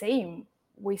are the same.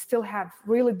 We still have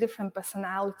really different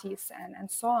personalities and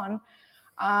so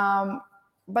on.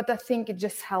 But I think it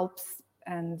just helps.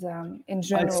 And in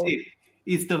general, I see.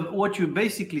 It's what you're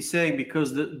basically saying,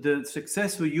 because the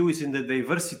success for you is in the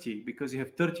diversity, because you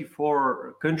have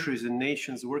 34 countries and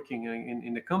nations working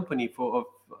in the company of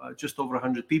just over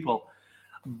 100 people.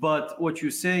 But what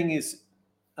you're saying is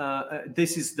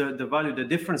this is the value, the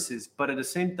differences. But at the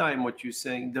same time, what you're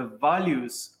saying, the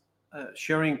values,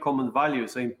 sharing common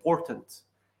values are important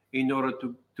in order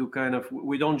to kind of,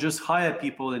 we don't just hire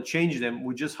people and change them.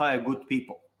 We just hire good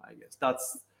people. I guess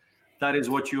that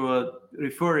is what you are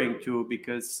referring to,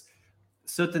 because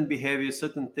certain behaviors,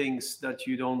 certain things that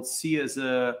you don't see as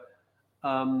a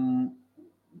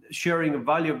sharing a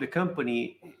value of the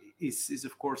company is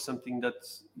of course something that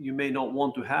you may not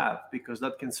want to have, because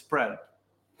that can spread.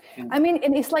 I mean,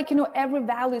 and it's like, every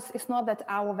value, it's not that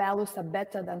our values are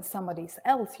better than somebody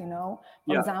else, For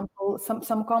example,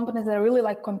 some companies are really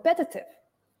like competitive.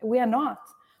 We are not.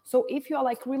 So if you're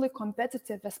like really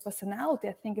competitive as personality,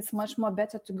 I think it's much more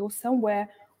better to go somewhere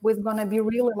where it's going to be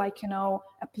really like,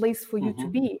 a place for you to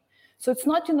be. So it's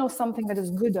not, something that is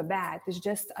good or bad. It's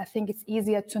just, I think it's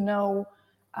easier to know.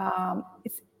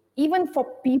 It's even for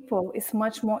people, it's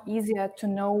much more easier to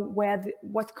know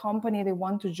what company they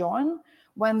want to join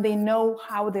when they know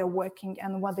how they're working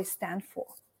and what they stand for.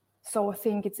 So I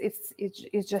think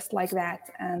it's just like that.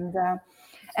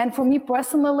 And for me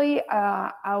personally,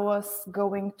 I was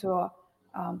going to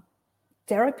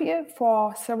therapy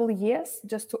for several years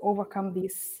just to overcome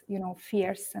these,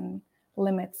 fears and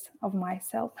limits of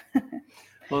myself.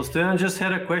 Well, Stoyan just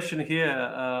had a question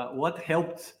here. What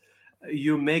helped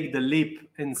you make the leap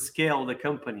and scale the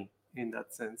company in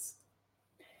that sense?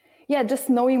 Yeah, just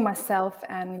knowing myself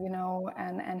and,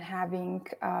 and having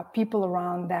people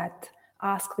around that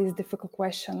ask these difficult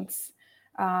questions.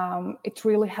 It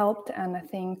really helped. And I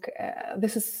think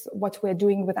this is what we're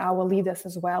doing with our leaders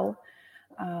as well.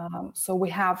 So we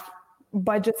have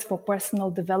budgets for personal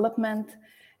development,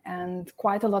 and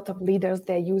quite a lot of leaders,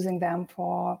 they're using them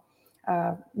for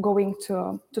going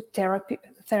to therapy,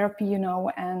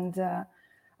 and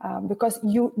because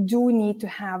you do need to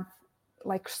have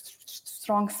like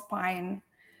strong spine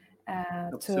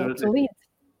to lead.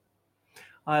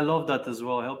 I love that as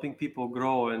well, helping people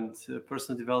grow and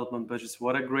personal development budgets.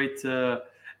 What a great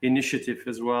initiative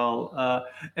as well.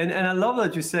 And I love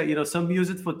that you said, some use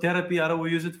it for therapy, others will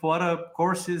use it for other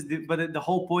courses, but the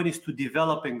whole point is to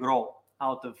develop and grow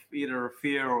out of either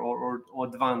fear or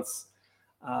advance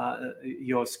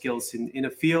your skills in a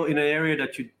field, in an area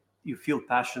that you feel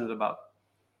passionate about.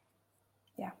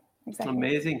 Yeah, exactly.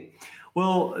 Amazing.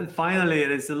 Well, finally,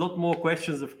 there's a lot more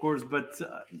questions, of course, but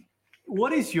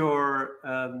what is your,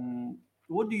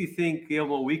 what do you think,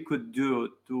 Ilma, we could do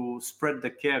to spread the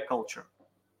care culture?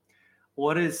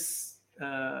 What is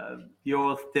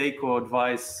your take or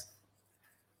advice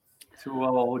to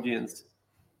our audience?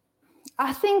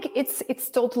 I think it's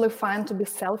totally fine to be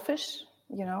selfish,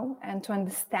 and to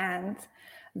understand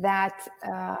that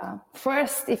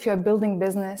first, if you're building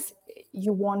business,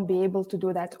 you won't be able to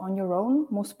do that on your own.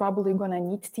 Most probably, you're going to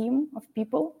need a team of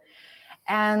people.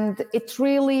 And it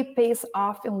really pays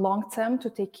off in long term to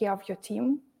take care of your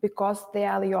team, because they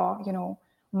are your,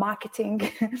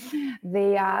 marketing.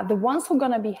 They are the ones who are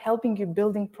going to be helping you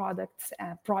building products,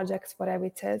 projects, whatever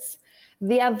it is.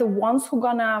 They are the ones who are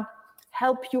going to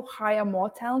help you hire more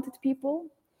talented people.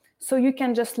 So you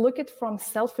can just look at it from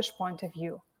selfish point of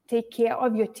view. Take care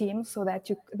of your team so that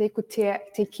they could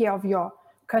take care of your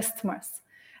customers.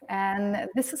 And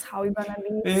this is how you're going to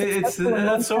be successful.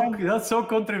 That's so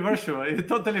controversial. It's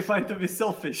totally fine to be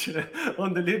selfish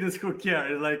on the leaders who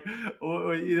care. It's like,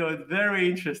 very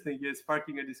interesting. You're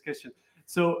sparking a discussion.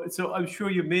 So I'm sure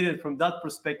you made it from that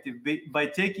perspective. By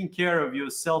taking care of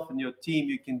yourself and your team,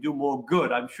 you can do more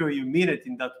good. I'm sure you mean it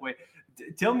in that way.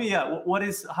 Tell me,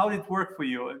 how did it work for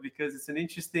you? Because it's an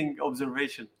interesting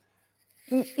observation.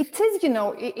 It is,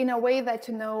 in a way that,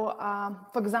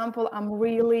 for example, I'm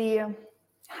really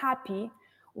happy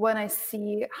when I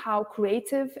see how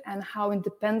creative and how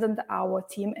independent our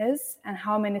team is and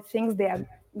how many things they are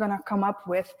going to come up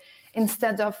with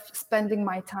instead of spending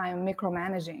my time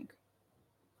micromanaging.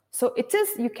 So it is,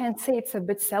 you can say it's a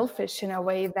bit selfish in a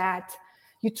way that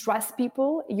you trust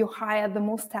people, you hire the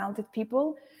most talented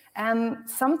people, and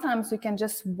sometimes you can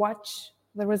just watch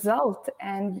the result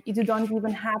and you don't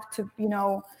even have to,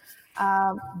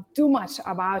 do much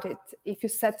about it if you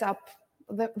set up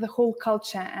the whole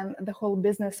culture and the whole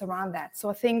business around that. So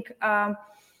I think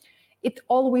it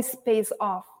always pays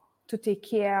off to take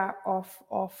care of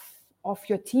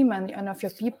your team and of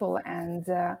your people. And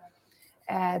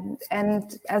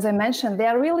as I mentioned, they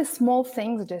are really small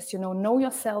things. Just know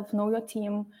yourself, know your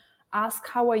team, ask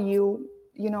how are you,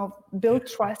 build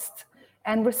trust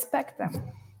and respect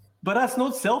them. But that's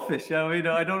not selfish.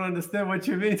 I don't understand what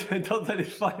you mean. I totally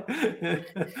fine.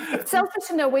 It's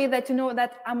selfish in a way that,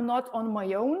 that I'm not on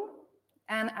my own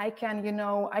and I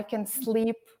can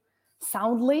sleep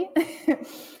soundly.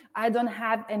 I don't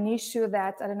have an issue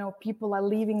that, people are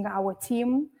leaving our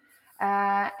team.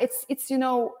 It's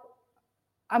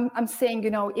I'm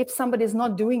saying, if somebody is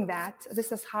not doing that,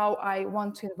 this is how I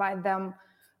want to invite them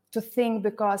to think,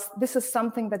 because this is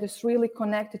something that is really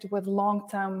connected with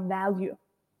long-term value.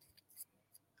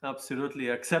 Absolutely,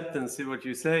 acceptance is what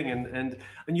you're saying, and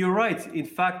you're right. In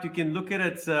fact, you can look at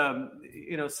it.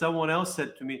 Someone else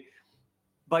said to me,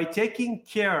 by taking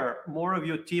care more of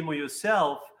your team or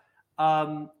yourself,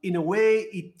 in a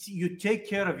way, you take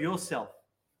care of yourself.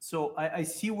 So I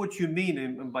see what you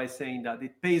mean by saying that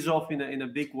it pays off in a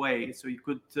big way. So you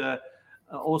could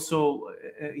also,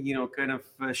 kind of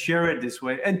share it this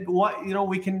way, and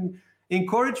we can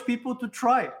encourage people to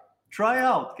try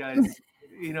out, guys.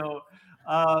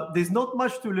 There's not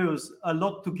much to lose, a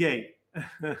lot to gain.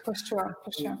 For sure.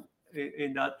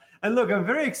 In that. And look, I'm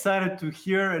very excited to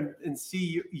hear and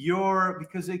see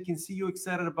because I can see you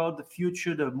excited about the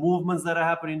future, the movements that are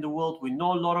happening in the world. We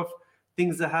know a lot of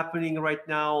things are happening right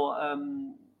now.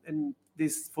 And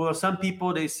this, for some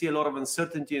people, they see a lot of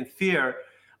uncertainty and fear.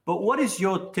 But what is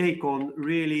your take on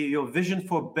really your vision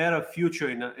for a better future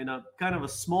in a kind of a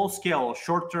small scale,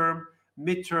 short-term,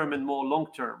 mid-term, and more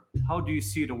long-term? How do you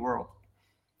see the world?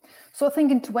 So I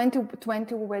think in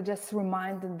 2020, we were just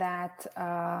reminded that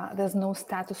there's no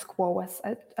status quo as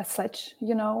such,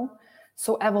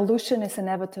 So evolution is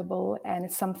inevitable, and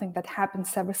it's something that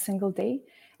happens every single day.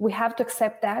 We have to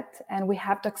accept that, and we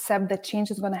have to accept that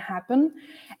change is going to happen.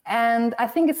 And I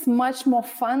think it's much more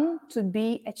fun to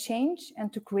be a change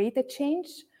and to create a change.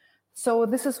 So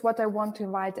this is what I want to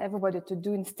invite everybody to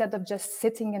do. Instead of just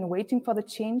sitting and waiting for the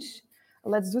change,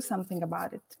 let's do something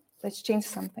about it. Let's change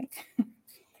something.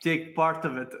 take part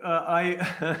of it.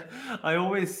 I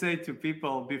always say to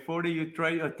people before you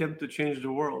attempt to change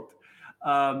the world,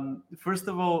 first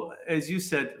of all, as you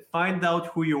said, find out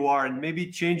who you are and maybe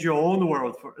change your own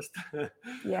world first.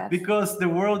 Yes. Because the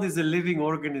world is a living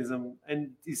organism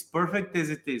and is perfect as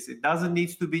it is. It doesn't need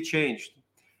to be changed.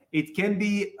 It can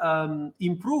be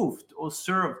improved or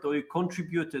served or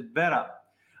contributed better.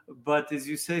 But as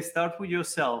you say, start with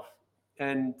yourself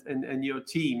and your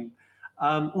team.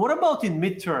 What about in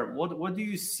midterm? What do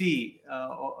you see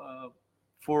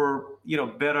for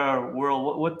better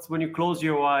world? What when you close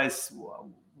your eyes,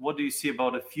 what do you see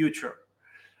about the future,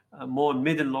 more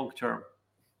mid and long term?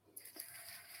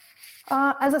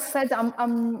 As I said,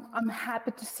 I'm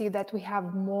happy to see that we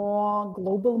have more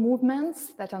global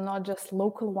movements that are not just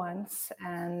local ones,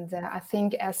 and I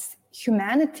think as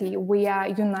humanity we are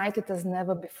united as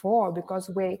never before because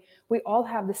we all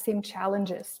have the same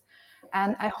challenges,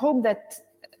 and I hope that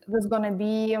there's going to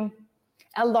be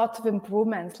a lot of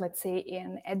improvements, let's say,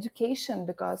 in education,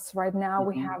 because right now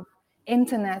we have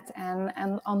internet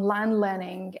and online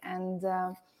learning and.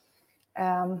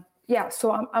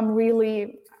 So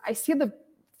I see the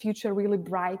future really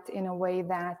bright in a way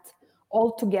that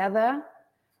all together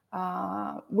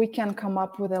we can come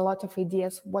up with a lot of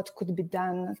ideas what could be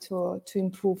done to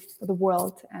improve the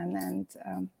world and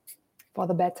for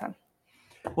the better.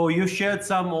 Well, you shared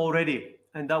some already,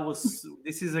 and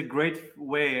this is a great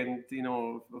way and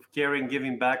of caring,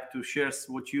 giving back to share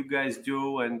what you guys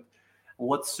do and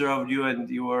what served you, and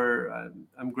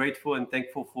I'm grateful and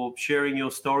thankful for sharing your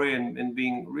story and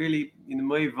being really in a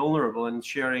way vulnerable and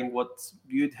sharing what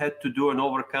you'd had to do and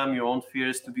overcome your own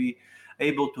fears to be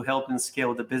able to help and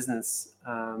scale the business.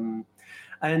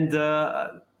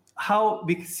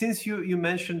 Since you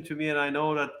mentioned to me, and I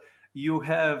know that you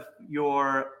have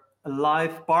your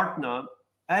life partner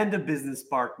and a business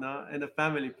partner and a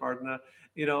family partner,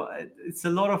 it's a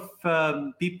lot of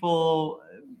people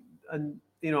and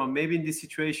maybe in this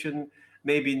situation,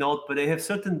 maybe not, but they have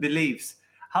certain beliefs.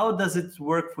 How does it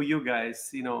work for you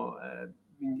guys,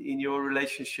 in your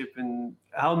relationship, and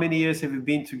how many years have you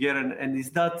been together? And is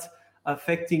that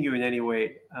affecting you in any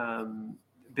way,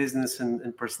 business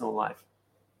and personal life?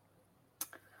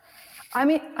 I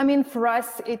mean, for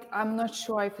us, I'm not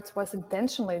sure if it was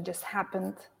intentionally, it just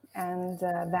happened, and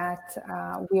that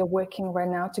we are working right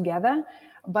now together.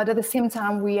 But at the same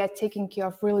time, we are taking care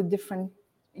of really different,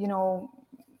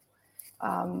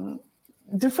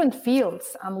 different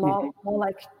fields. I'm more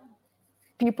like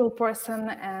people person,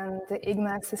 and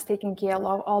Ignace is taking care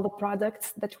of all the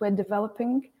products that we're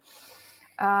developing.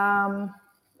 So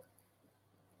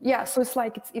it's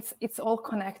like it's all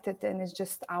connected, and it's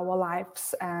just our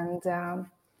lives. And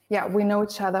we know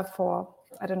each other for,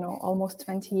 I don't know, almost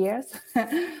 20 years.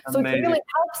 So it really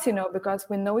helps, because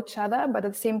we know each other, but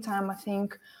at the same time, I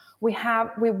think we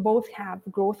both have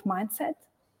growth mindset.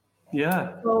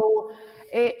 Yeah. So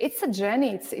it's a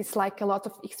journey. It's like a lot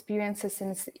of experiences,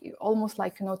 and it's almost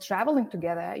like, traveling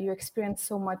together. You experience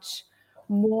so much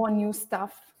more new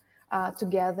stuff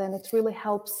together, and it really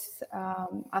helps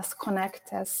us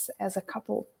connect as a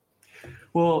couple.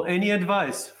 Well, any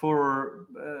advice for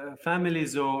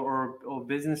families or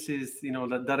businesses,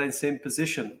 that are in the same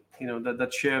position,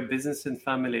 that share business and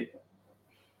family?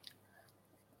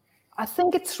 I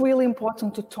think it's really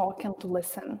important to talk and to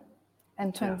listen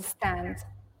and to understand.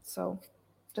 So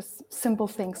just simple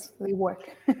things, they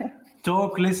work.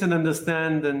 Talk, listen,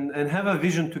 understand, and have a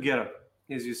vision together,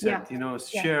 as you said,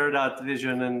 share that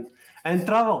vision and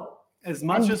travel as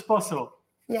much as possible.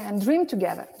 Yeah, and dream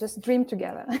together. Just dream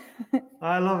together.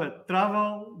 I love it.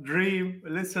 Travel, dream,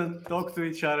 listen, talk to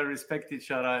each other, respect each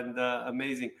other, and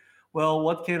amazing. Well,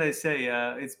 what can I say?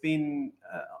 It's been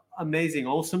amazing,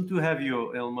 awesome to have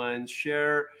you, Ilma, and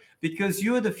share, because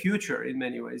you are the future in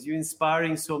many ways. You're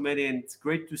inspiring so many, and it's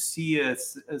great to see a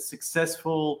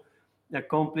successful,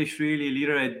 accomplished, really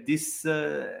leader at this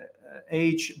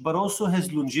age, but also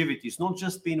has longevity. It's not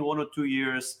just been 1 or 2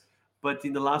 years, but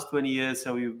in the last 20 years,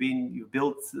 how you've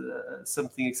built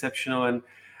something exceptional. And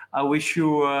I wish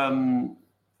you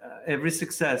every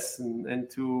success and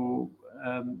to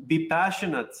be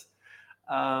passionate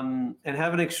and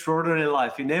have an extraordinary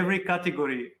life in every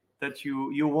category that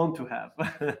you want to have,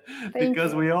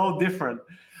 because we're all different.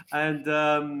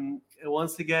 And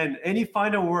once again, any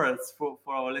final words for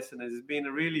our listeners? It's been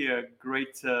really a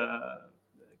great a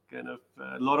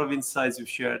lot of insights you've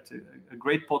shared, a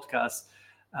great podcast.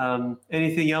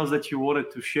 Anything else that you wanted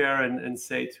to share and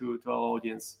say to our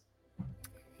audience?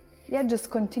 Yeah, just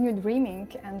continue dreaming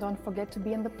and don't forget to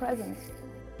be in the present.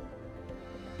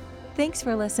 Thanks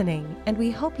for listening, and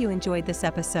we hope you enjoyed this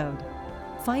episode.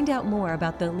 Find out more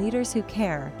about the leaders who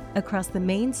care across the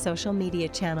main social media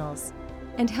channels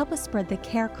and help us spread the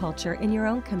care culture in your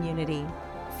own community.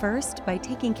 First, by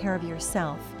taking care of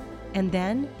yourself, and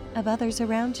then of others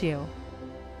around you.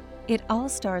 It all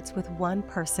starts with one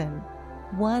person,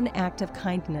 one act of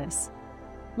kindness.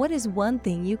 What is one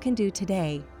thing you can do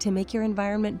today to make your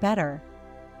environment better?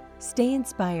 Stay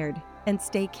inspired and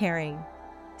stay caring.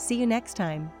 See you next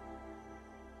time.